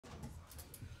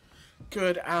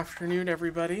Good afternoon,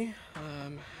 everybody.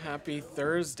 Happy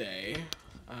Thursday.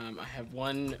 I have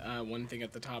one thing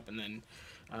at the top, and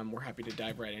then we're happy to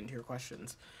dive right into your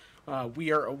questions.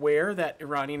 We are aware that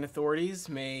Iranian authorities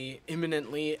may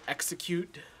imminently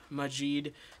execute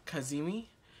Majid Kazemi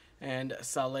and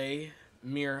Saleh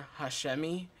Mir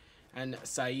Hashemi and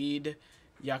Saeed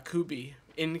Yaqoubi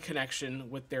in connection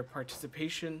with their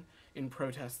participation in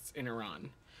protests in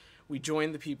Iran. We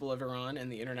join the people of Iran and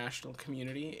the international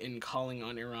community in calling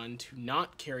on Iran to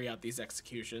not carry out these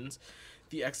executions.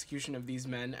 The execution of these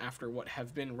men, after what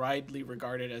have been widely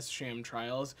regarded as sham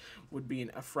trials, would be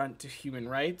an affront to human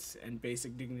rights and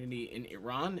basic dignity in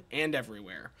Iran and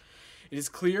everywhere. It is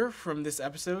clear from this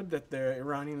episode that the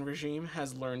Iranian regime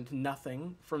has learned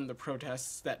nothing from the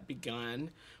protests that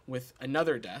began with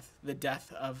another death, the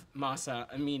death of Mahsa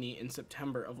Amini in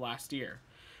September of last year.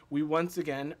 We once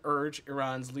again urge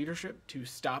Iran's leadership to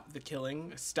stop the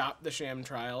killing, stop the sham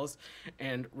trials,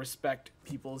 and respect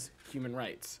people's human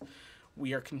rights.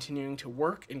 We are continuing to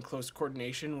work in close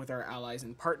coordination with our allies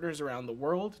and partners around the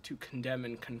world to condemn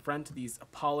and confront these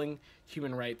appalling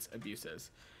human rights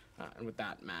abuses. And with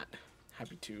that, Matt,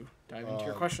 happy to dive into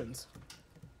your questions.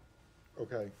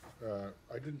 Okay.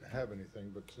 I didn't have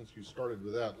anything, but since you started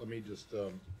with that, let me just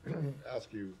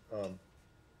ask you.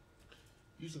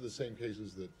 These are the same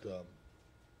cases that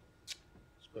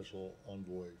Special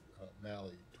Envoy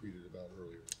Malley tweeted about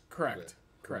earlier. Correct. Today.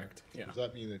 Correct. Yeah. Does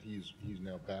that mean that he's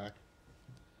now back?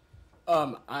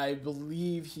 I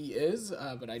believe he is,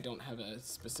 but I don't have a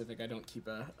specific. I don't keep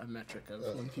a metric of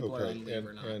when people are on leave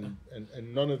or not.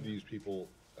 And none of these people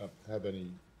have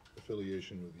any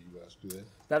affiliation with the U.S., do they?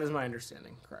 That is my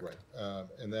understanding. Correct. Right.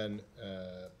 And then,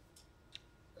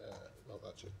 well,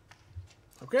 that's it.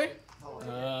 Okay.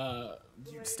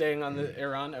 Staying on the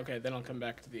Iran. Okay, then I'll come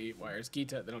back to the wires.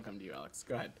 Geeta, then I'll come to you, Alex.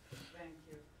 Go ahead. Thank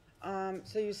you.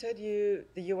 So you said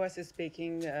the U.S. is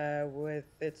speaking with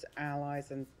its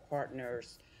allies and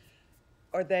partners.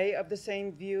 Are they of the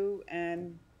same view,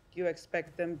 and do you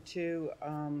expect them to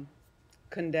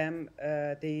condemn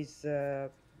these,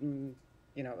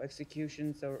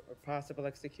 executions or possible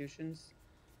executions?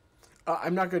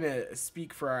 I'm not going to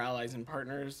speak for our allies and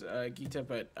partners, Geeta,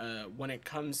 but when it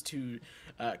comes to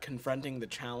confronting the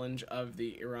challenge of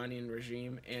the Iranian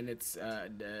regime and its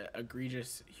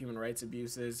egregious human rights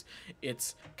abuses,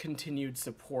 its continued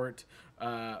support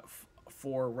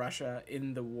for Russia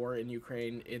in the war in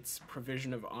Ukraine, its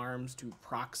provision of arms to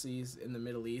proxies in the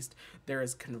Middle East, there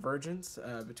is convergence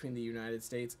between the United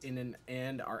States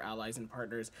and our allies and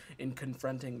partners in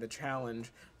confronting the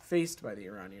challenge faced by the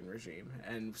Iranian regime.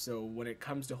 And so when it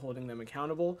comes to holding them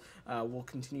accountable, we'll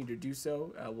continue to do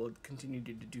so. We'll continue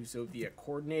to do so via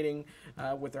coordinating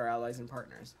with our allies and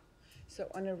partners. So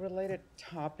on a related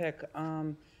topic,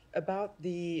 about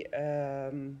the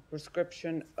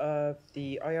prescription of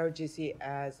the IRGC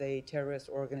as a terrorist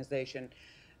organization,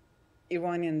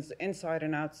 Iranians inside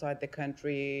and outside the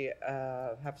country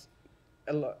have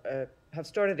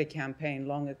started a campaign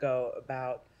long ago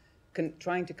about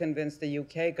trying to convince the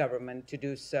UK government to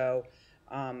do so.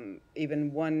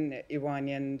 Even one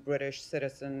Iranian British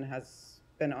citizen has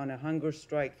been on a hunger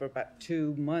strike for about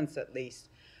 2 months at least.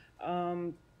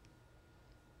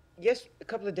 Yes, a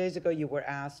couple of days ago you were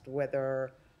asked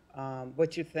whether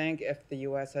what you think if the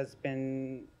U.S. has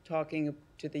been talking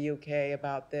to the U.K.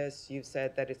 about this. You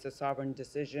said that it's a sovereign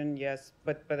decision, yes,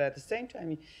 but at the same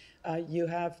time, you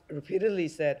have repeatedly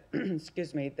said,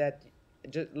 excuse me, that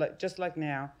just like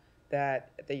now,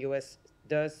 that the U.S.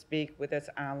 does speak with its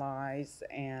allies,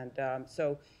 and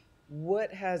so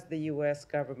what has the U.S.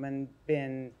 government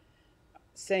been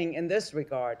saying in this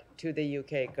regard to the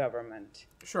UK government?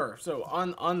 Sure. So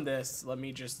on this, let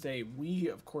me just say we,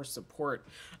 of course, support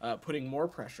putting more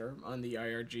pressure on the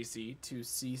IRGC to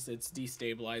cease its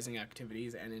destabilizing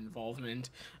activities and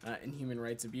involvement in human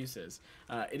rights abuses.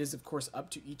 It is, of course, up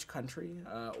to each country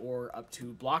or up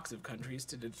to blocks of countries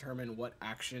to determine what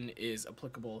action is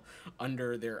applicable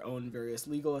under their own various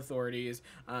legal authorities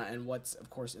and what's,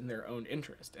 of course, in their own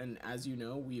interest. And as you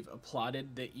know, we've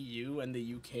applauded the EU and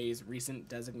the UK's recent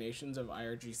designations of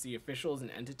IRGC officials and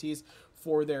entities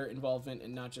for their involvement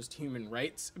in not just human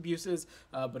rights abuses,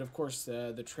 but of course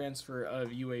the transfer of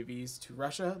UAVs to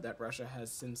Russia that Russia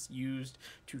has since used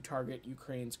to target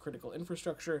Ukraine's critical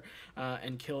infrastructure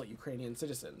and kill Ukrainian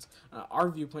citizens.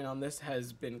 Our viewpoint on this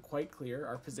has been quite clear.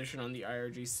 Our position on the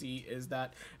IRGC is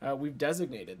that we've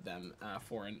designated them a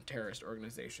foreign terrorist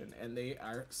organization, and they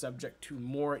are subject to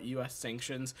more U.S.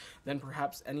 sanctions than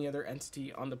perhaps any other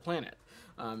entity on the planet.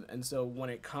 And so when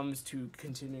it comes to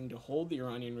continuing to hold the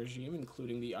Iranian regime,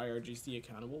 including the IRGC,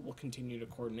 accountable, we'll continue to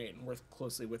coordinate and work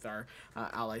closely with our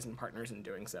allies and partners in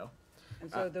doing so.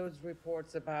 And so those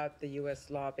reports about the U.S.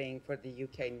 lobbying for the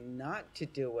U.K. not to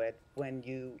do it, when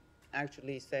you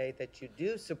actually say that you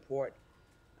do support,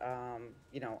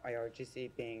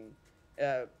 IRGC being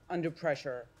under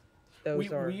pressure,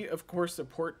 We of course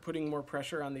support putting more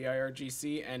pressure on the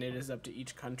IRGC, and it is up to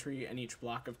each country and each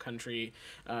block of country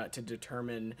to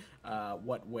determine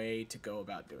what way to go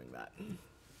about doing that.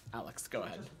 Alex, go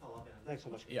ahead. Just to follow up, thanks so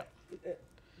much. Yeah.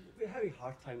 We're having a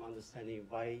hard time understanding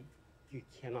why you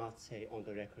cannot say on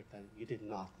the record that you did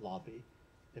not lobby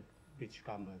the British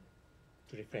government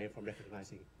to refrain from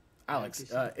recognizing. Alex,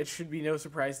 it should be no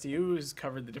surprise to you, who's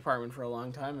covered the department for a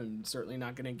long time. I'm certainly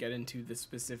not going to get into the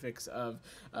specifics of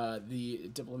the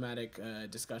diplomatic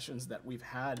discussions that we've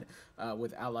had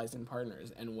with allies and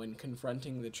partners. And when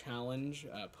confronting the challenge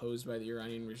posed by the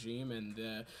Iranian regime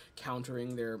and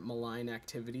countering their malign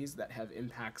activities that have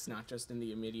impacts not just in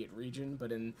the immediate region,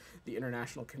 but in the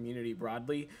international community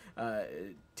broadly,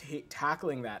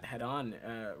 tackling that head on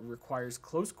requires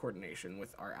close coordination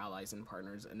with our allies and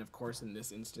partners. And of course, in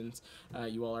this instance,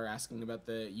 you all are asking about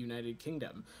the United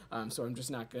Kingdom. So I'm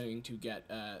just not going to get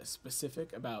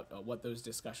specific about what those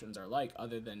discussions are like,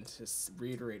 other than to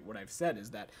reiterate what I've said, is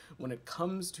that when it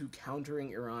comes to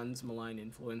countering Iran's malign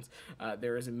influence,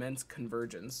 there is immense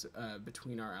convergence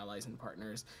between our allies and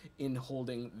partners in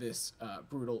holding this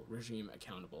brutal regime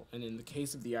accountable. And in the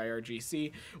case of the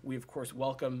IRGC, we of course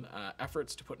welcome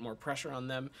efforts to put more pressure on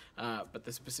them, but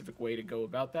the specific way to go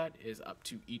about that is up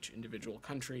to each individual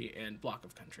country and block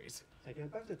of countries. Thank you.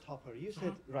 And back to Topper, you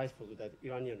said rightfully that the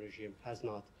Iranian regime has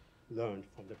not learned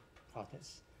from the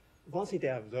protests. One thing they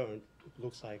have learned, it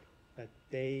looks like, that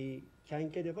they can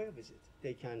get away with it.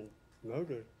 They can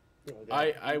murder.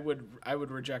 I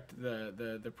would reject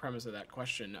the premise of that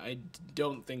question. I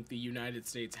don't think the United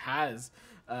States has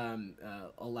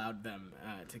allowed them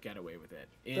to get away with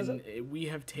it. We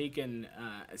have taken,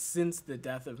 since the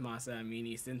death of Mahsa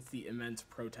Amini, since the immense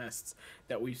protests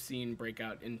that we've seen break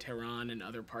out in Tehran and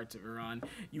other parts of Iran,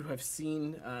 you have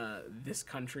seen this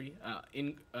country,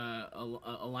 in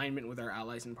alignment with our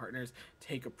allies and partners,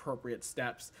 take appropriate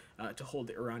steps to hold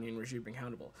the Iranian regime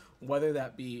accountable, whether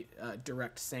that be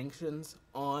direct sanctions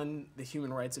on the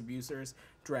human rights abusers,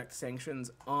 direct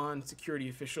sanctions on security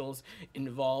officials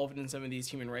involved in some of these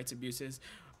human rights abuses,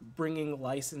 bringing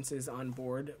licenses on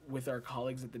board with our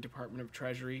colleagues at the Department of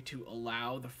Treasury to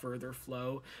allow the further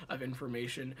flow of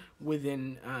information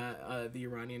within the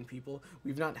Iranian people.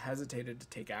 We've not hesitated to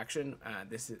take action.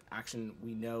 This action,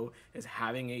 we know, is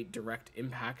having a direct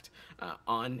impact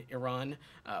on Iran,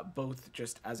 both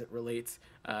just as it relates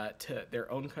to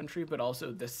their own country, but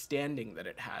also the standing that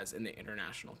it has in the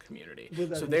international community.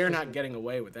 So they're not getting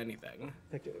away with anything.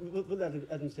 Will the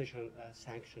administration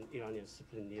sanction Iranian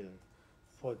discipline leader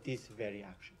for this very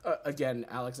action? Again,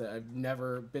 Alex, I've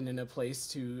never been in a place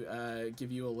to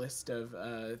give you a list of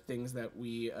things that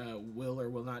we will or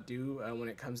will not do when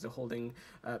it comes to holding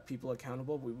people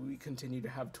accountable. We continue to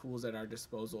have tools at our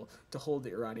disposal to hold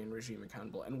the Iranian regime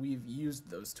accountable, and we've used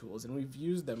those tools, and we've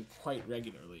used them quite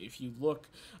regularly. If you look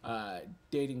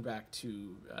dating back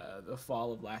to the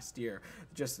fall of last year,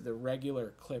 just the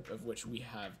regular clip of which we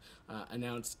have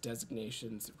announced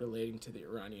designations relating to the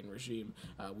Iranian regime,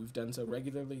 we've done so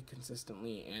regularly,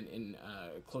 consistently, and in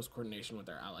close coordination with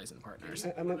our allies and partners.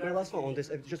 My last one on this,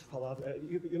 just to follow up,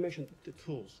 you mentioned the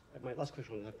tools. My last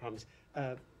question on that, I promise.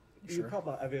 You're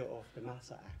probably aware of the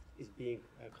Mahsa Act is being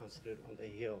considered on the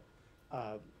Hill,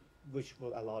 which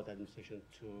will allow the administration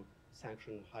to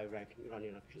sanction high-ranking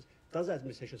Iranian officials. Does the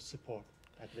administration support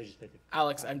that legislative?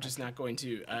 Alex, I'm just not going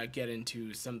to get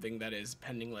into something that is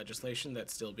pending legislation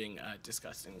that's still being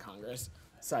discussed in Congress.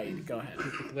 Saeed, go ahead.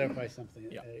 To clarify something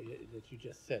Yeah. that you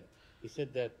just said. You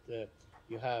said that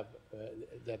you have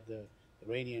that the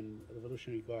Iranian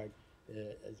Revolutionary Guard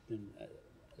has been.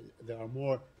 There are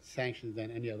more sanctions than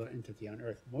any other entity on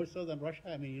earth, more so than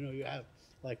Russia. I mean, you have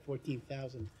like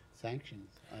 14,000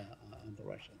 sanctions on the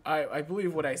Russians. I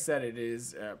believe what I said, it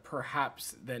is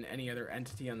perhaps than any other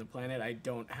entity on the planet. I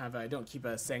don't keep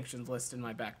a sanctions list in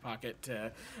my back pocket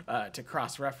to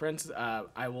cross-reference.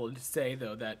 I will say,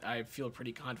 though, that I feel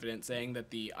pretty confident saying that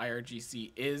the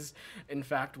IRGC is, in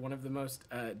fact, one of the most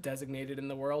designated in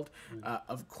the world.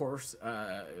 Of course,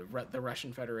 the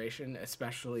Russian Federation,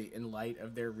 especially in light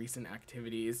of their recent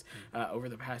activities over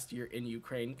the past year in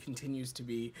Ukraine, continues to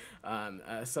be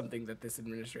something that this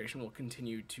administration will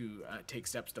continue to take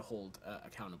steps to hold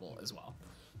accountable as well.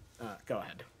 Go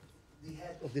ahead. The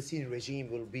head of the Syrian regime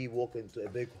will be walking to a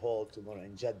big hall tomorrow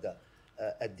in Jeddah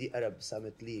at the Arab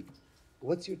Summit League.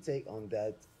 What's your take on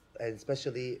that? And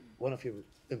especially one of your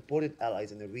important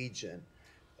allies in the region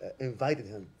invited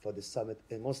him for the summit,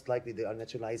 and most likely they are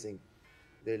naturalizing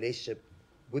the relationship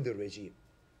with the regime?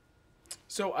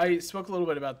 So I spoke a little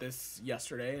bit about this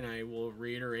yesterday, and I will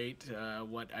reiterate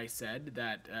what I said,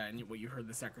 that and what you heard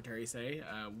the secretary say.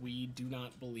 We do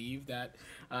not believe that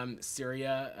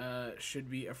Syria should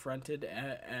be affronted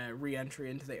re-entry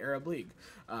into the Arab League.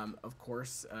 Of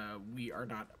course, we are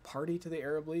not party to the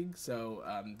Arab League, so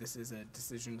this is a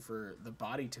decision for the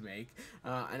body to make.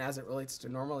 And as it relates to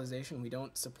normalization, we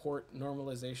don't support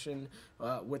normalization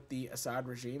with the Assad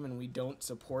regime, and we don't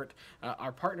support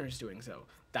our partners doing so.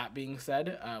 That being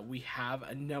said, we have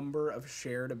a number of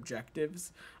shared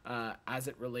objectives as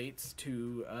it relates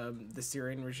to the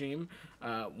Syrian regime.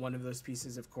 One of those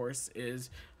pieces, of course, is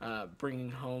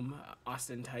bringing home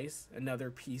Austin Tice.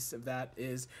 Another piece of that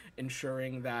is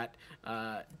ensuring that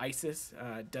ISIS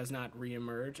does not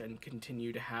reemerge and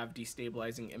continue to have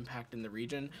destabilizing impact in the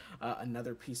region.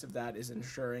 Another piece of that is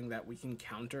ensuring that we can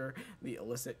counter the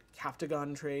illicit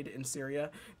Captagon trade in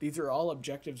Syria. These are all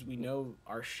objectives we know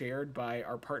are shared by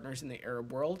our partners in the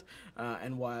Arab world,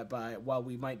 and while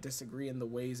we might disagree in the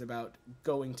ways about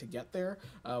going to get there,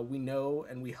 we know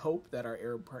and we hope that our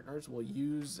Arab partners will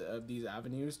use these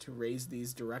avenues to raise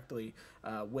these directly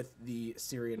with the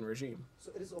Syrian regime.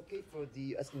 So it is okay for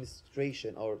the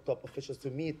administration or top officials to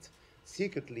meet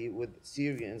secretly with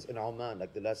Syrians in Oman,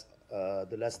 like the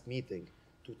last meeting,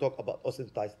 to talk about Austin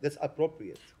ties. That's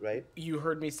appropriate, right? You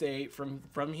heard me say from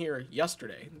here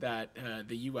yesterday that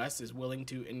the U.S. is willing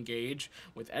to engage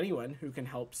with anyone who can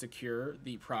help secure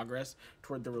the progress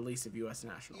toward the release of U.S.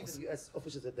 nationals. Even U.S.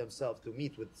 officials themselves to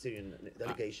meet with Syrian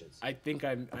delegations. I think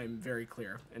I'm very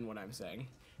clear in what I'm saying.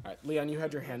 All right, Leon, you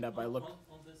had your hand up.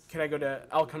 Can I go to?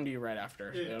 I'll come to you right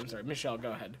after. I'm sorry, Michelle,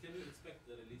 go ahead. Can you expect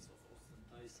the release of Austin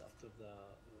Tice after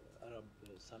the Arab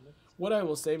summit? What I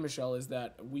will say, Michelle, is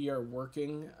that we are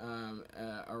working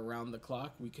around the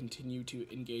clock. We continue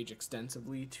to engage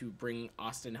extensively to bring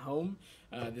Austin home.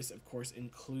 This, of course,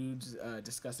 includes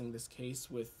discussing this case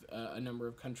with a number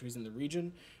of countries in the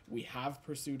region. We have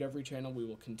pursued every channel. We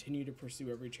will continue to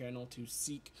pursue every channel to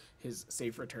seek his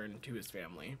safe return to his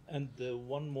family. And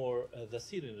one more, the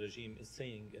Syrian regime is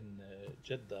saying in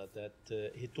Jeddah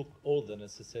that he took all the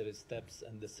necessary steps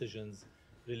and decisions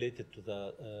related to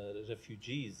the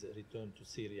refugees returned to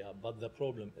Syria, but the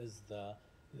problem is the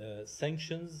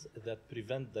sanctions that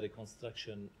prevent the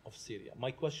reconstruction of Syria. My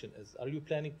question is, are you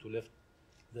planning to lift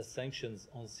the sanctions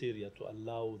on Syria to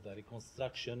allow the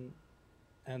reconstruction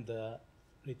and the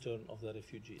return of the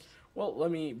refugees? Well,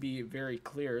 let me be very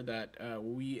clear that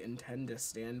we intend to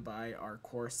stand by our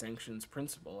core sanctions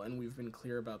principle, and we've been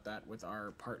clear about that with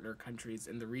our partner countries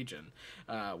in the region.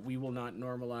 We will not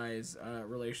normalize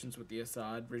relations with the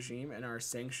Assad regime, and our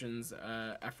sanctions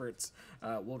efforts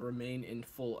will remain in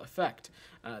full effect.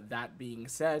 That being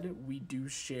said, we do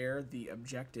share the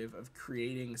objective of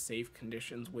creating safe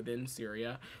conditions within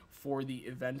Syria for the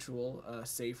eventual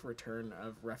safe return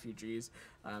of refugees,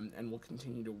 and we'll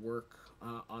continue to work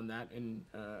on that in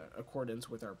accordance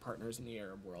with our partners in the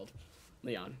Arab world.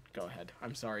 Leon, go ahead.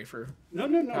 I'm sorry for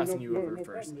passing you over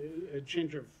first. A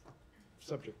change of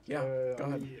subject. Yeah, go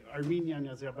ahead. The Armenia and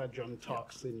Azerbaijan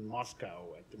talks in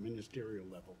Moscow at the ministerial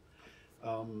level.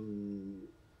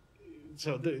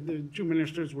 So the two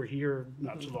ministers were here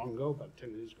not so long ago, about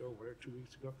 10 days ago, whatever, 2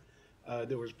 weeks ago.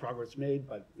 There was progress made,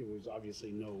 but there was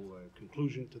obviously no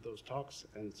conclusion to those talks.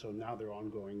 And so now they're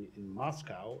ongoing in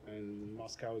Moscow, and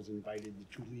Moscow has invited the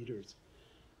two leaders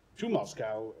to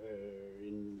Moscow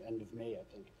in end of May, I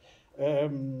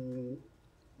think.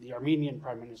 The Armenian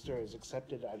prime minister has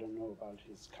accepted. I don't know about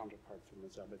his counterpart from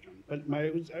Azerbaijan. But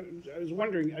I was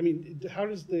wondering, I mean, how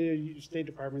does the State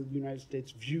Department of the United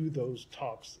States view those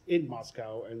talks in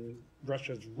Moscow and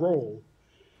Russia's role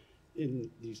in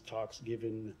these talks,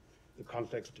 given the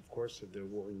context, of course, of the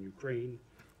war in Ukraine?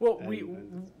 Well,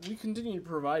 we continue to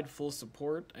provide full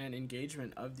support and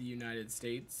engagement of the United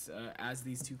States as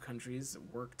these two countries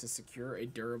work to secure a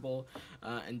durable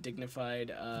and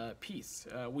dignified peace.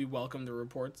 We welcome the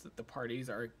reports that the parties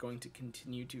are going to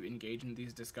continue to engage in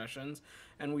these discussions,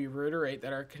 and we reiterate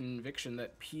that our conviction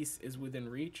that peace is within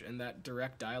reach and that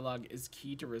direct dialogue is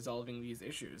key to resolving these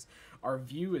issues. Our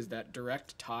view is that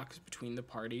direct talks between the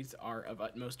parties are of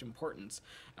utmost importance,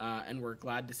 and we're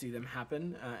glad to see them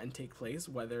happen and take place,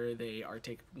 whether they are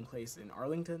taking place in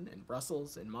Arlington, in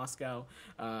Brussels, in Moscow.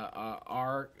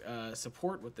 Our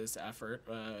support with this effort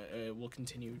will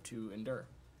continue to endure.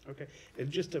 Okay, and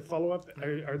just to follow up,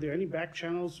 are there any back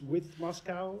channels with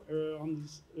Moscow on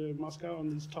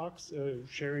these talks,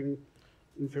 sharing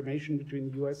information between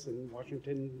the U.S. and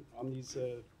Washington on these?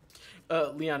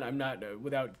 Leon, I'm not,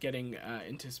 without getting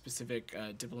into specific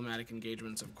diplomatic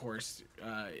engagements, of course,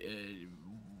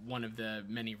 one of the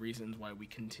many reasons why we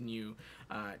continue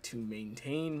to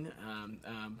maintain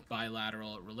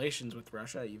bilateral relations with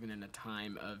Russia, even in a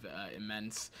time of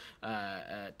immense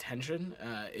tension,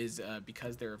 is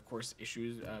because there are, of course,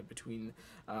 issues between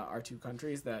our two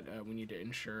countries that we need to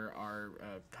ensure are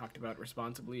talked about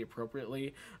responsibly,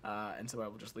 appropriately, and so I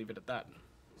will just leave it at that.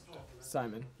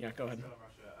 Simon, yeah, go ahead.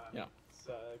 Yeah.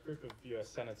 So a group of U.S.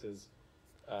 senators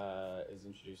is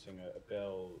introducing a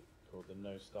bill called the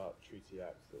No START Treaty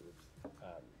Act that would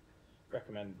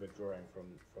recommend withdrawing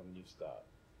from New START.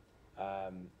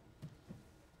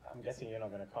 I'm guessing you're not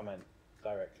going to comment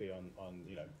directly on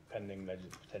pending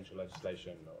potential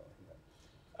legislation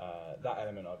or that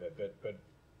element of it, but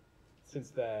since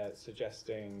they're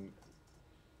suggesting,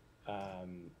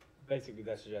 basically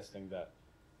they're suggesting that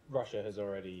Russia has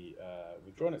already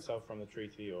withdrawn itself from the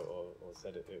treaty or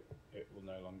said it will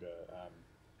no longer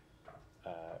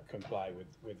comply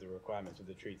with the requirements of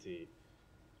the treaty.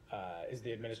 Is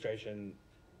the administration's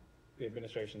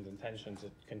intention to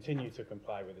continue to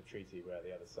comply with the treaty where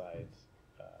the other side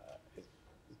is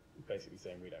basically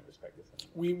saying we don't respect this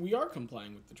anymore? We are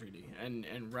complying with the treaty, and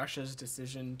Russia's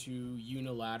decision to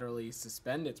unilaterally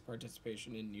suspend its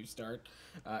participation in New START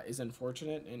is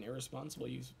unfortunate and irresponsible.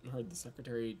 You heard the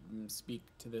Secretary speak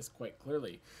to this quite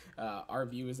clearly. Our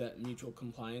view is that mutual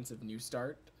compliance of New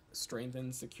START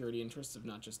strengthens security interests of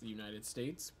not just the United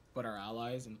States, but our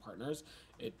allies and partners.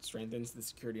 It strengthens the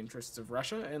security interests of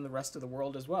Russia and the rest of the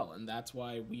world as well, and that's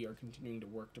why we are continuing to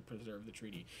work to preserve the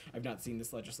treaty. I've not seen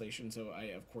this legislation, so I,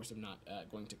 of course, am not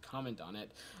going to comment on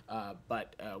it,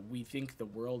 but we think the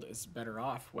world is better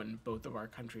off when both of our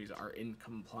countries are in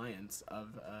compliance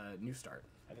of New START.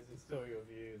 And is it still your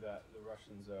view that the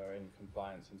Russians are in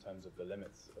compliance in terms of the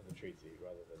limits of the treaty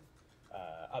rather than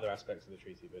other aspects of the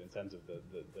treaty, but in terms of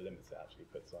the limits it actually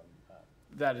puts on?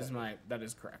 That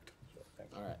is correct. Sure,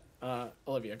 thanks. All right.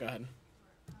 Olivia, go ahead.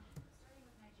 Starting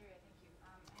with Nigeria, thank you.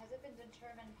 Has it been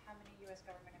determined how many U.S.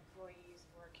 government employees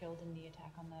were killed in the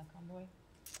attack on the convoy?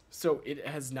 So it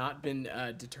has not been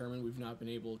determined. We've not been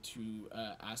able to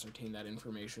ascertain that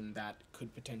information. That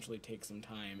could potentially take some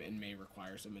time and may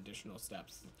require some additional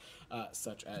steps,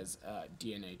 such as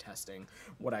DNA testing.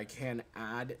 What I can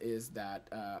add is that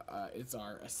it's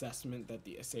our assessment that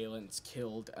the assailants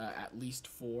killed at least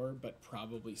 4, but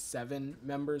probably 7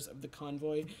 members of the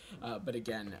convoy. But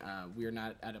again, we are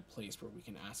not at a place where we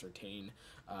can ascertain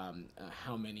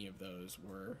how many of those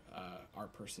were our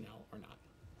personnel or not.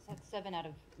 So that's 7 out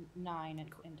of 9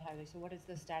 entirely. So what is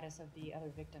the status of the other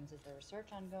victims? Is there a search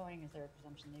ongoing? Is there a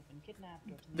presumption they've been kidnapped?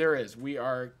 Or There is. We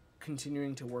are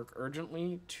continuing to work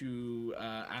urgently to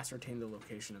ascertain the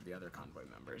location of the other convoy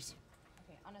members.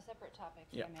 Okay, on a separate topic,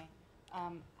 if Yeah. I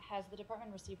may. Has the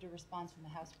department received a response from the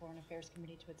House Foreign Affairs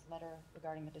Committee to its letter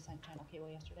regarding the descent channel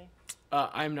cable yesterday?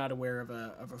 I'm not aware of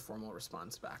a formal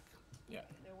response back yet.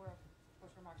 There were, of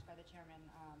course, remarks by the chairman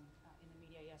in the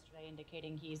media yesterday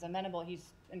indicating he's amenable,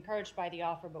 he's encouraged by the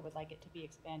offer, but would like it to be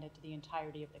expanded to the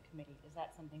entirety of the committee. Is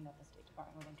that something that the State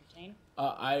Department would entertain?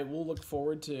 I will look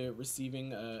forward to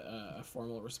receiving a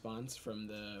formal response from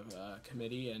the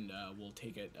committee, and we'll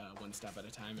take it one step at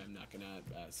a time. I'm not going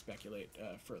to speculate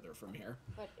further from here.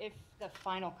 But if the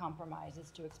final compromise is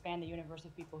to expand the universe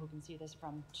of people who can see this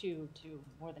from 2 to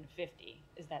more than 50,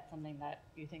 is that something that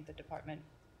you think the department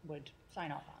would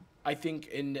sign off on? I think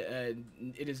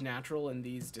it is natural in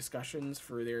these discussions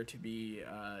for there to be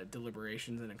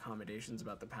deliberations and accommodations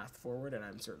about the path forward, and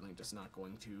I'm certainly just not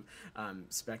going to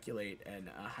speculate and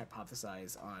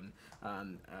hypothesize on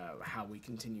how we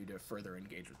continue to further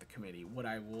engage with the committee. What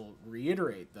I will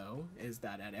reiterate, though, is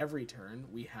that at every turn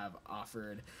we have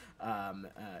offered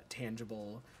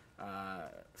tangible,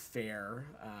 fair,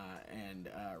 and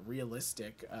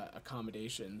realistic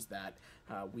accommodations that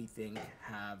we think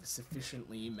have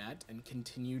sufficiently met and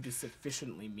continue to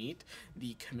sufficiently meet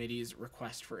the committee's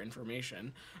request for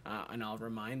information. And I'll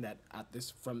remind that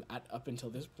up until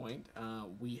this point,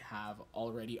 we have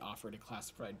already offered a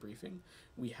classified briefing.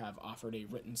 We have offered a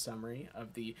written summary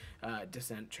of the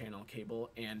descent channel cable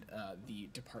and the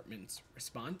department's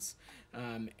response.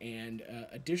 And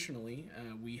additionally,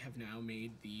 we have now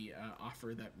made the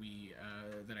offer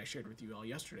that I shared with you all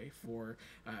yesterday for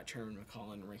Chairman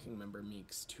McCall and Ranking Member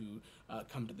Meeks to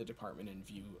come to the department and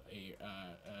view a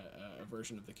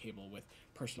version of the cable with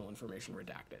personal information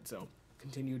redacted. So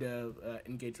continue to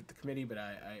engage with the committee, but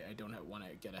I don't want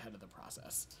to get ahead of the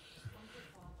process.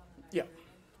 Yeah.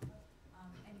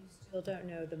 And you still don't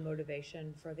know the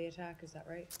motivation for the attack, is that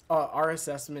right? Our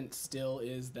assessment still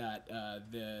is that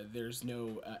there's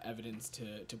no evidence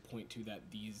to point to that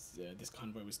this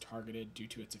convoy was targeted due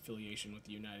to its affiliation with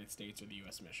the United States or the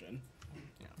U.S. mission.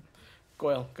 Yeah.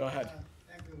 Goyle, go ahead.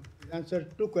 Thank you. Answer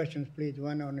two questions, please,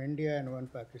 one on India and one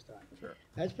Pakistan. Sure.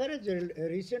 As far as the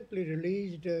recently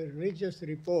released religious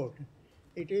report,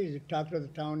 it is talked of the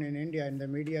town in India in the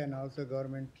media and also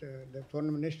government. The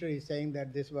foreign minister is saying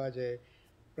that this was a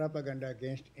propaganda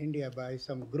against India by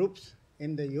some groups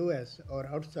in the U.S. or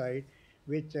outside,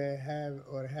 which have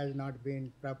or has not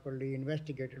been properly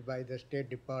investigated by the State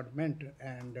Department.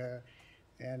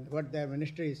 And what the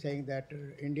minister is saying that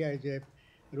India is a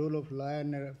rule of law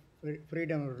and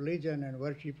freedom of religion and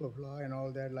worship of law and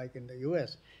all that like in the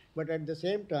US. But at the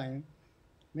same time,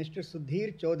 Mr.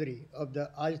 Sudhir Chaudhary of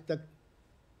the Aaj Tak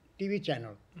TV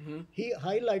channel, he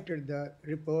highlighted the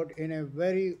report in a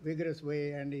very vigorous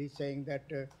way, and he's saying that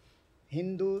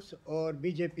Hindus or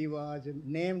BJP was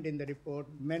named in the report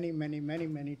many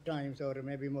times, or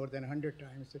maybe more than 100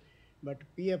 times. But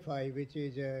PFI, which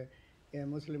is a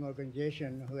Muslim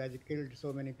organization who has killed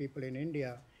so many people in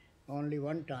India, only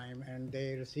one time, and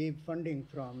they receive funding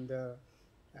from the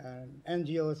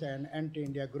NGOs and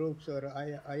anti-India groups or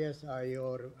ISI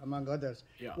or among others.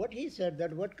 Yeah. What he said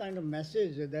that what kind of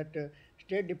message that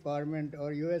State Department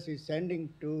or US is sending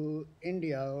to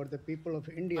India or the people of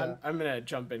India. I'm going to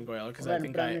jump in, Goyal, because I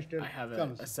think I have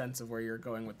a sense of where you're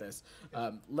going with this.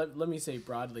 Let me say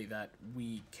broadly that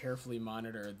we carefully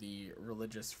monitor the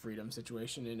religious freedom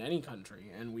situation in any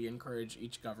country, and we encourage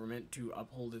each government to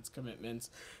uphold its commitments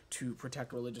to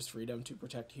protect religious freedom, to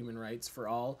protect human rights for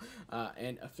all,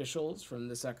 and officials from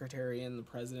the Secretary and the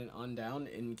President on down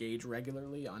engage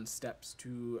regularly on steps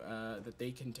to that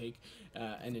they can take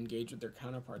and engage with their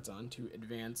counterparts on to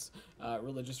advance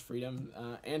religious freedom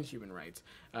and human rights.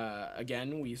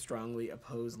 Again, we strongly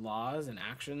oppose laws and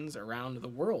actions around the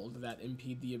world that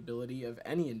impede the ability of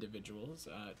any individuals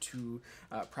to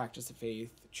practice a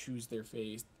faith, choose their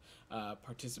faith,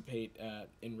 participate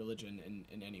in religion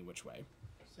in any which way.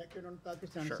 Second on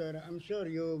Pakistan, Sure. sir, I'm sure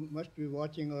you must be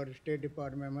watching, or State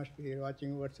Department must be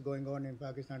watching what's going on in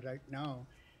Pakistan right now.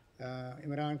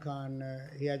 Imran Khan,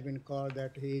 he has been called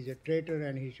that he is a traitor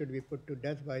and he should be put to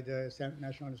death by the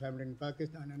National Assembly in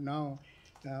Pakistan. And now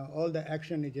all the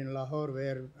action is in Lahore,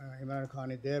 where Imran Khan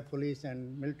is there, police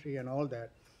and military and all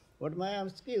that. What my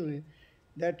skill is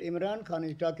that Imran Khan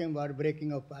is talking about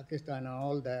breaking of Pakistan and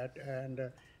all that,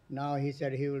 and now he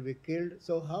said he will be killed.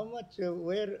 So how much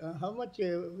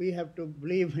we have to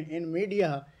believe in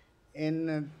media,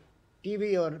 in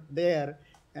TV or there,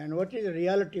 and what is the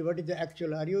reality? What is the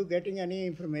actual? Are you getting any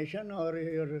information, or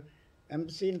your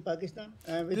embassy in Pakistan?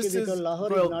 Because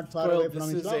Lahore is not far away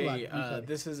from Islamabad.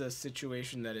 This is a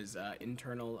situation that is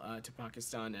internal to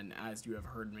Pakistan, and as you have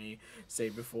heard me say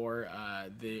before,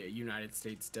 the United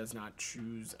States does not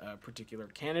choose a particular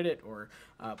candidate or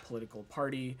political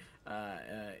party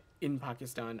in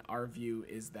Pakistan. Our view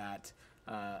is that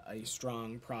a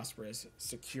strong, prosperous,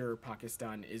 secure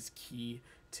Pakistan is key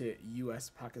to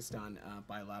U.S.-Pakistan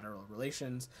bilateral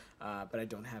relations, but I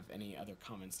don't have any other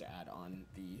comments to add on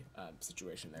the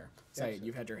situation there. Saeed,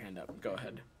 you've had your hand up. Go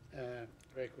ahead.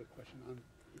 Very quick question.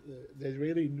 The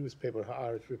Israeli newspaper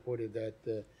Haaretz reported that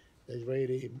the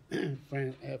Israeli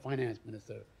finance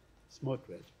minister,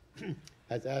 Smotrich,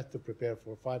 has asked to prepare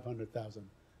for 500,000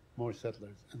 more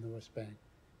settlers in the West Bank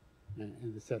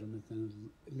and the settlements and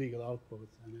legal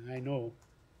outposts. And I know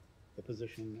the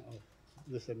position of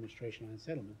this administration on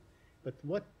settlement, but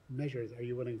what measures are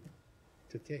you willing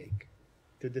to take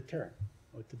to deter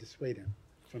or to dissuade him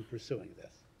from pursuing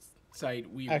this? Said,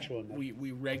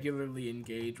 we regularly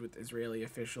engage with Israeli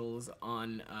officials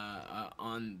on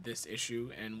this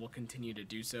issue, and will continue to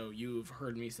do so. You've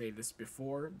heard me say this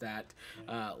before, that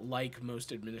like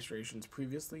most administrations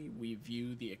previously, we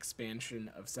view the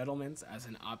expansion of settlements as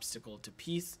an obstacle to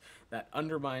peace that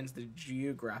undermines the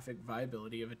geographic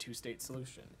viability of a two-state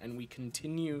solution, and we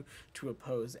continue to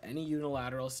oppose any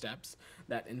unilateral steps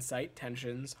that incite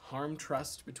tensions, harm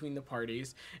trust between the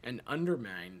parties, and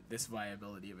undermine this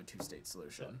viability of a two-state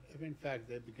solution. So if in fact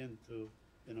they begin to,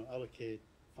 allocate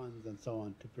funds and so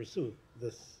on to pursue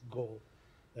this goal,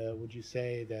 would you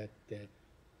say that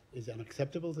is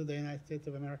unacceptable to the United States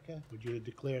of America? Would you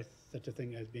declare such a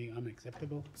thing as being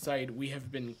unacceptable? Said, we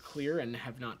have been clear and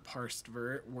have not parsed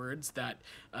words that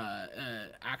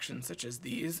actions such as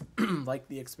these, like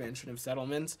the expansion of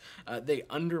settlements, they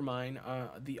undermine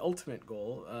the ultimate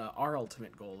goal, our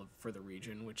ultimate goal for the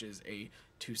region, which is a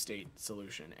two-state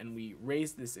solution. And we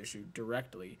raised this issue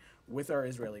directly with our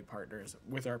Israeli partners,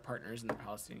 with our partners in the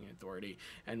Palestinian Authority,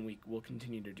 and we will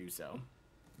continue to do so. All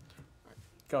right.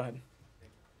 Go ahead.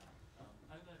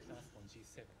 I would like to ask on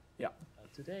G7. Yeah.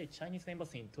 Today, Chinese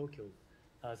embassy in Tokyo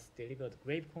has delivered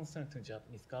grave concern to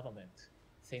Japanese government,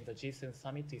 saying the G7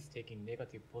 summit is taking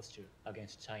negative posture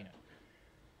against China.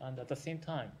 And at the same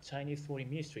time, Chinese Foreign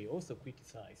Ministry also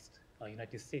criticized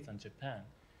United States and Japan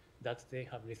that they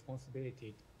have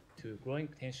responsibility to growing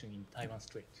tension in Taiwan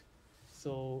Strait.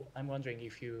 So I'm wondering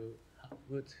if you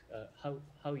would,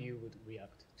 how you would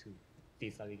react to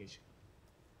this allegation.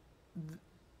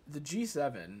 The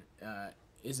G7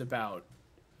 is about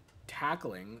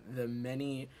tackling the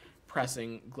many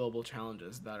pressing global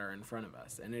challenges that are in front of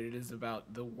us, and it is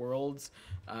about the world's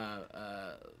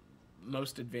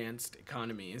most advanced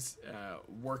economies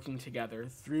working together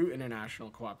through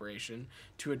international cooperation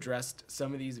to address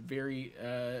some of these very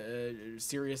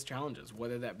serious challenges,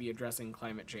 whether that be addressing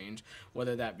climate change,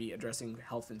 whether that be addressing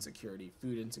health insecurity,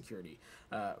 food insecurity,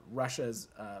 Russia's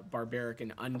barbaric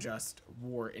and unjust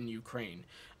war in Ukraine.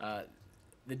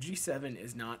 The G7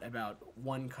 is not about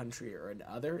one country or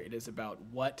another. It is about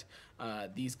what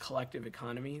these collective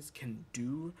economies can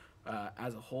do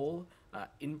as a whole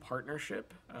in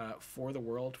partnership for the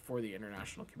world, for the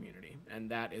international community. And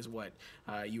that is what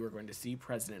you are going to see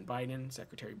President Biden,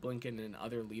 Secretary Blinken, and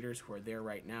other leaders who are there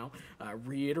right now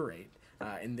reiterate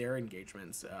in their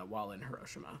engagements while in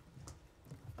Hiroshima.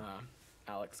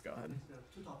 Alex, go ahead.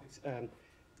 Two topics.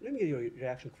 Let me get your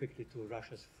reaction quickly to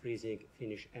Russia's freezing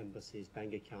Finnish embassy's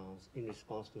bank accounts in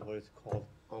response to what is called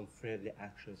unfriendly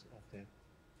actions of the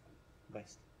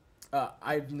West.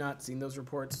 I've not seen those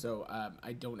reports, so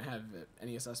I don't have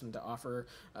any assessment to offer.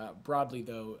 Broadly,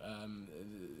 though,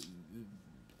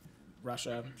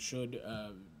 Russia should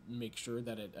make sure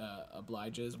that it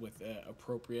obliges with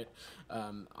appropriate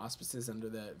auspices under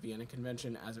the Vienna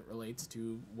Convention as it relates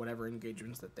to whatever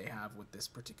engagements that they have with this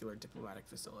particular diplomatic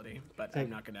facility. But I'm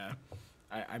not gonna.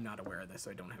 I'm not aware of this,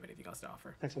 so I don't have anything else to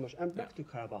offer. Thanks so much. Back to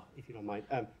Karabakh, if you don't mind.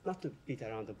 Not to beat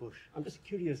around the bush, I'm just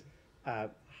curious,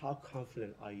 how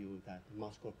confident are you that the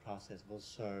Moscow process will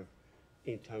serve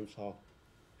in terms of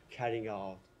carrying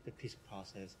out the peace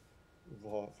process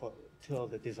till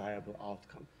the desirable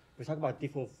outcome? We talk about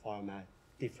different format,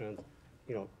 different,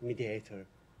 mediator.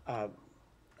 Do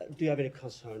you have any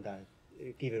concern that,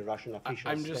 given Russian officials?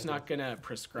 I'm just not going to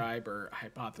prescribe or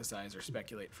hypothesize or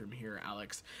speculate from here,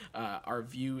 Alex. Our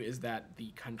view is that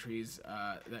the countries,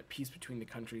 that peace between the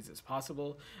countries is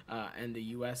possible, and the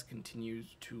U.S.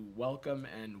 continues to welcome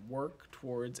and work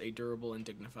towards a durable and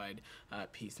dignified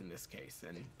peace in this case.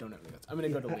 And don't have I'm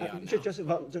going to go to Leon now.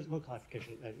 Just one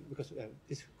clarification, because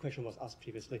this question was asked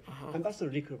previously.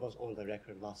 Ambassador Licker was on the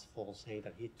record last fall saying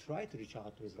that he tried to reach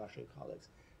out to his Russian colleagues,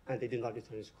 and they did not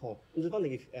return his call. I'm just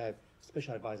wondering if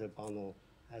Special Advisor Bono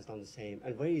has done the same,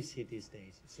 and where is he these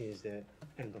days since the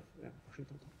end of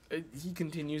Washington? He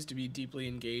continues to be deeply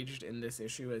engaged in this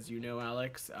issue, as you know,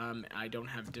 Alex. I don't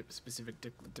have specific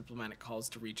diplomatic calls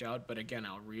to reach out, but again,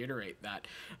 I'll reiterate that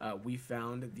we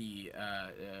found the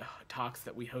talks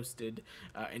that we hosted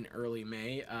in early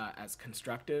May as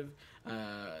constructive.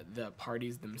 The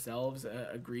parties themselves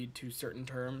agreed to certain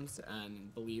terms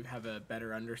and believe have a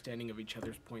better understanding of each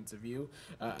other's points of view.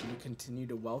 And we continue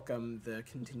to welcome the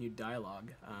continued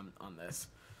dialogue on this.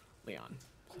 Leon.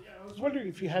 Yeah, I was wondering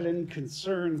if you had any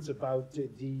concerns about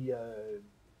the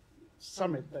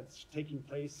summit that's taking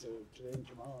place today and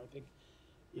tomorrow, I think,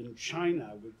 in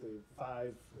China with the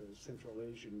 5 Central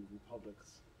Asian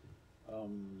republics.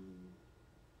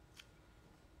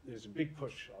 There's a big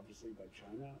push, obviously, by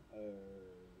China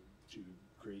to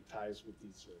create ties with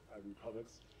these 5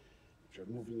 republics, which are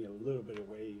moving a little bit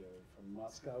away from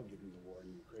Moscow, given the war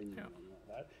in Ukraine and all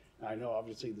that. I know,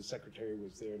 obviously, the secretary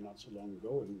was there not so long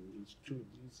ago in these 2 of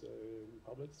these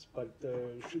republics, but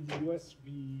should the U.S.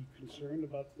 be concerned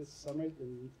about this summit,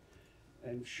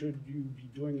 and should you be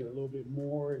doing it a little bit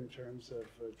more in terms of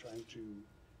trying to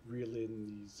reel in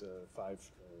these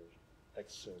 5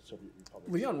 ex-Soviet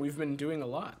republics? Leon, we've been doing a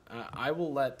lot. I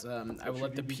will let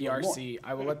the PRC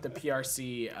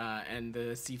and the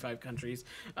C5 countries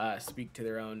speak to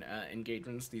their own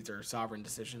engagements. These are sovereign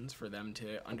decisions for them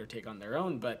to undertake on their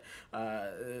own, but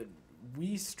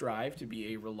we strive to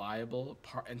be a reliable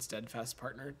and steadfast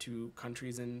partner to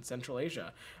countries in Central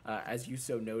Asia. As you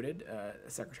so noted,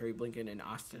 Secretary Blinken in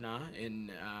Astana in,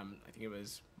 I think it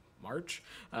was March,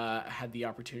 had the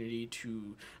opportunity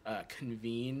to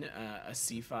convene a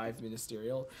C5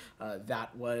 ministerial.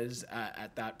 That was,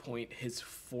 at that point, his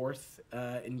 4th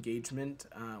engagement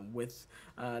with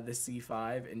the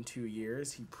C5 in 2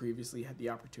 years. He previously had the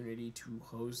opportunity to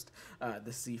host the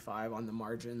C5 on the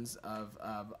margins of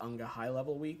UNGA High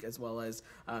Level Week, as well as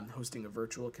hosting a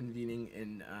virtual convening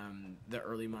in the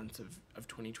early months of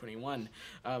 2021.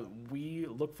 We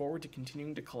look forward to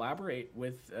continuing to collaborate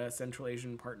with Central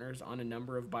Asian partners partners on a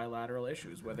number of bilateral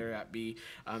issues, whether that be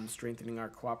strengthening our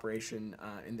cooperation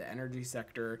in the energy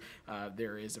sector.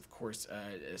 There is, of course,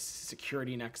 a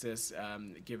security nexus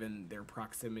given their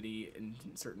proximity in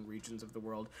certain regions of the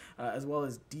world, as well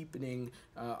as deepening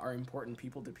our important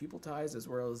people-to-people ties, as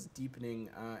well as deepening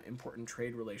important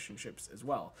trade relationships as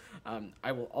well.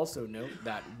 I will also note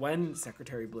that when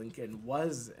Secretary Blinken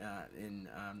was in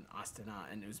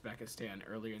Astana in Uzbekistan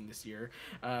earlier in this year,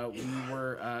 we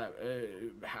were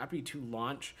happy to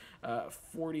launch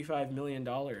 $45 million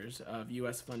of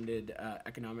U.S.-funded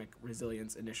economic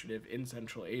resilience initiative in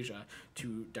Central Asia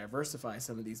to diversify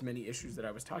some of these many issues that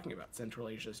I was talking about. Central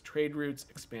Asia's trade routes,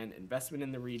 expand investment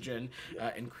in the region,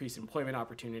 increase employment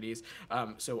opportunities.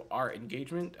 So our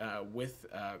engagement with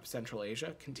Central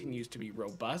Asia continues to be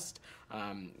robust.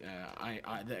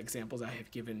 The examples I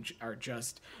have given are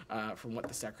just from what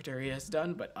the Secretary has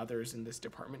done, but others in this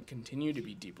department continue to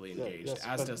be deeply engaged,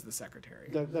 as does the Secretary.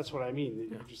 That's what I mean.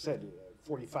 You just said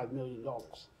 $45 million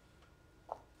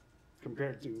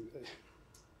compared to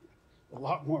a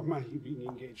lot more money being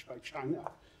engaged by China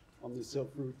on the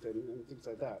Silk Route and things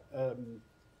like that.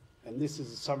 And this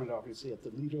is a summit, obviously, at the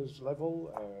leaders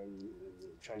level. The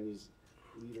Chinese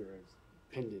leader has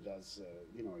pinned it as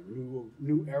a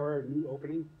new era, new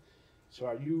opening. So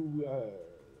are you?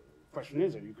 Question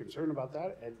is, are you concerned about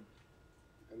that? And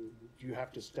do you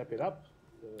have to step it up?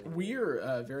 We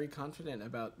are very confident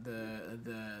about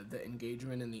the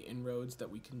engagement and the inroads that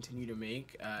we continue to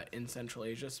make in Central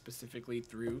Asia, specifically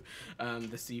through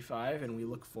the C5, and we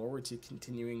look forward to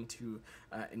continuing to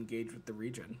engage with the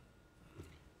region.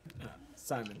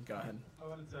 Simon, go ahead. I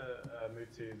wanted to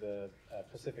move to the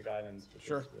Pacific Islands.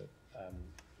 Sure.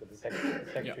 The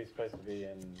Secretary's supposed to be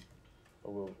in,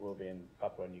 or will be in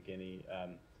Papua New Guinea.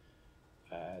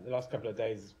 The last couple of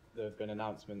days, there have been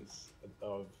announcements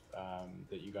of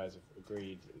that you guys have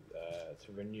agreed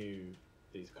to renew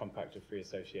these compact of free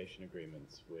association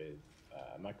agreements with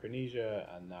Micronesia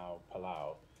and now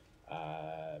Palau.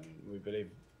 We believe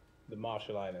the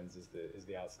Marshall Islands is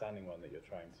the outstanding one that you're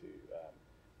trying to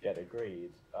get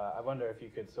agreed. I wonder if you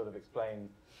could sort of explain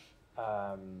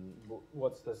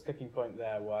what's the sticking point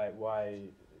there? Why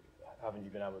haven't you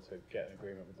been able to get an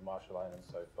agreement with the Marshall Islands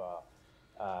so far?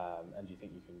 And do you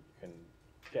think you can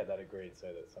get that agreed so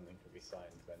that something could be signed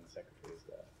when the Secretary is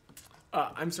there?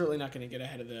 I'm certainly not going to get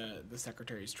ahead of the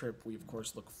Secretary's trip. We, of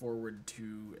course, look forward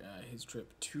to his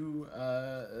trip to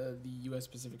the U.S.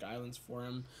 Pacific Islands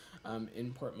Forum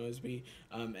in Port Moresby.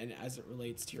 And as it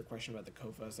relates to your question about the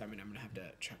COFA, Simon, I'm going to have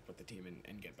to check with the team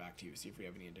and get back to you, see if we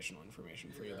have any additional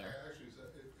information for you there. Actually, is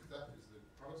the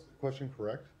premise of the question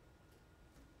correct?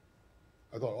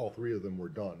 I thought all three of them were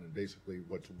done, and basically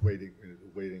what's waiting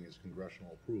is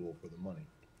congressional approval for the money.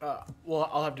 Well,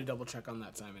 I'll have to double check on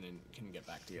that, Simon, and can get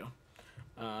back to you.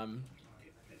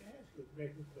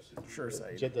 Sure,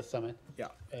 Saeed. Jeddah Summit. Yeah.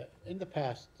 In the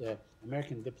past,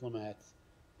 American diplomats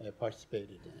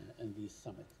participated in these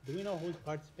summits. Do we know who's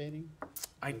participating?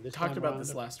 I talked about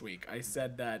this last week. I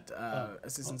said that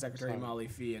Assistant Secretary Molly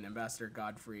Fee and Ambassador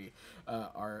Godfrey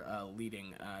are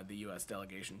leading the U.S.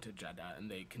 delegation to Jeddah, and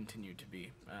they continue to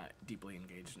be deeply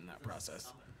engaged in that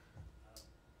process.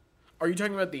 Are you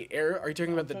talking about the air? Are you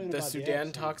talking about the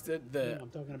Sudan talks? I'm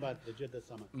talking about the Jeddah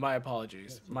Summit. My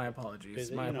apologies. My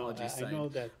apologies. My apologies. I know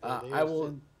that I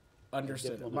will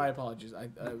understand. My apologies. I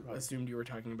assumed you were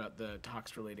talking about the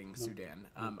talks relating Sudan.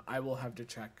 I will have to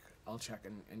check. I'll check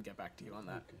and get back to you on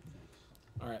that.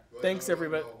 Okay, all right. Thanks,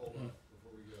 everybody. Hold on,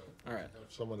 before we go. All right. I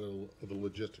have somewhat of the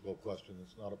logistical question.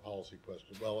 It's not a policy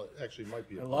question. Well, it actually might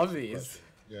be. I love these. Question.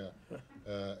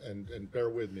 Yeah, and bear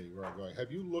with me where I'm going.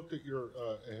 Have you looked at your?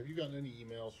 Have you gotten any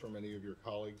emails from any of your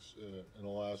colleagues in the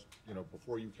last?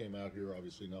 Before you came out here,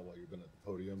 obviously not while you've been at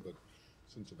the podium, but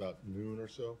since about noon or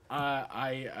so.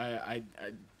 Why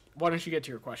don't you get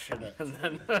to your question and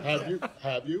then?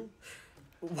 Have you?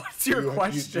 What's your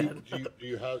question? Do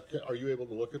you have? Are you able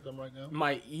to look at them right now?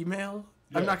 My email?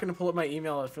 Yeah. I'm not going to pull up my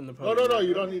email from the podium. No.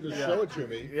 You don't need to show it to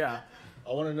me. Yeah.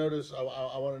 I want to notice. I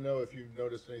want to know if you've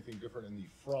noticed anything different in the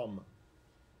from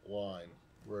line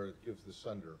where it gives the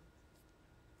sender.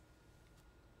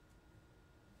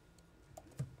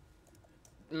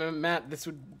 Matt, this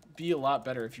would be a lot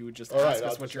better if you would just All ask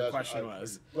right, us what your question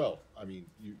was. Well, I mean,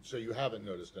 so you haven't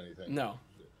noticed anything? No.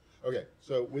 Okay,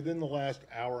 so within the last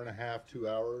hour and a half, 2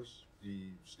 hours, the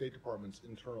State Department's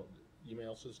internal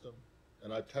email system,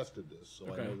 and I've tested this, so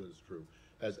I know that it's true,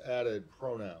 has added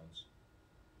pronouns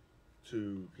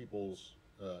to people's,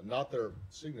 not their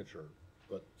signature,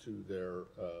 but to their,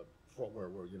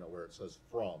 where it says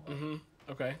from. Mm-hmm.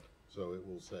 Okay. So it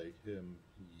will say him,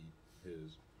 he,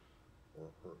 his, or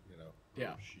her,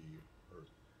 yeah. or she, hers.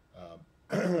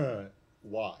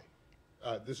 Why?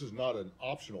 This is not an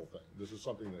optional thing. This is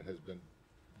something that has been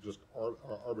just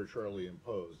arbitrarily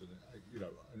imposed. And I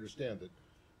understand that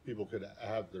people could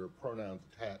have their pronouns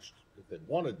attached if they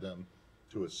wanted them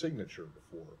to a signature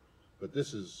before, but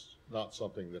this is not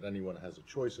something that anyone has a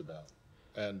choice about.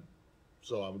 And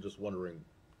so I'm just wondering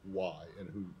why and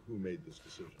who made this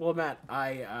decision. Well, Matt,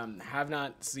 I have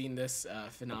not seen this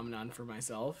phenomenon for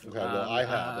myself. Okay, well, I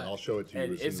have, and I'll show it to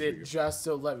you. Is it just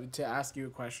to ask you a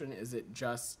question? Is it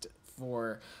just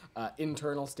for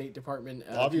internal State Department?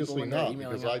 Obviously not,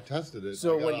 because I tested it.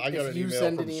 So I got an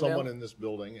email from email, someone in this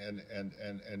building,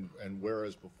 and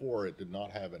whereas before it did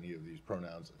not have any of these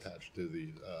pronouns attached to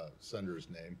the sender's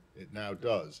name, it now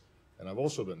does. And I've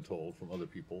also been told from other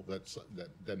people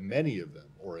that many of them,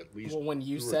 or at least when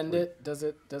you send it, does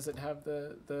it have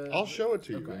the? I'll show it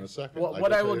to you in a second. Well,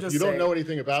 what I will just say, if you don't know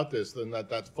anything about this, then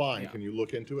that's fine. Yeah. Can you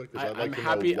look into it? Because I'd like to know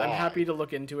why. I'm happy to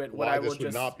look into it. Why this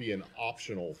would not be an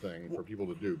optional thing for people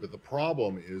to do. But the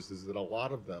problem is that a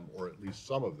lot of them, or at least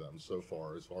some of them, so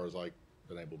far as I've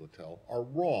been able to tell, are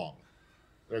wrong.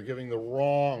 They're giving the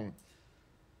wrong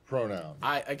pronoun.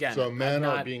 So men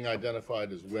are being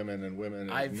identified as women and women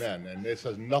as men, and this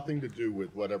has nothing to do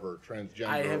with whatever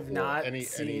transgender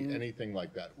or anything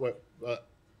like that.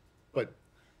 But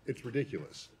it's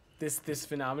ridiculous. This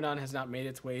phenomenon has not made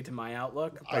its way to my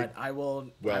Outlook, but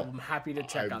I'm happy to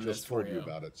check on this for you. I've just told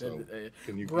you about it. So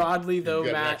can you broadly though,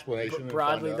 get Matt?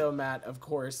 Broadly though, Matt, of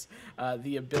course,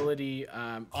 the ability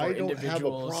for I don't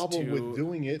individuals have a problem with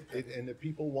doing it, and if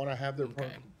people want to have their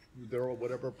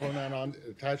whatever pronoun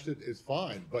attached to it is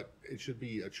fine, but it should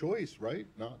be a choice, right?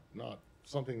 Not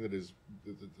something that is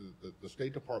the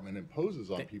State Department imposes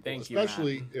on people,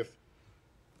 especially if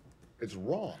it's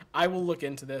wrong. I will look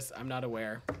into this. I'm not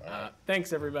aware.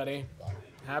 Thanks, everybody. Bye.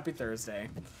 Happy Thursday.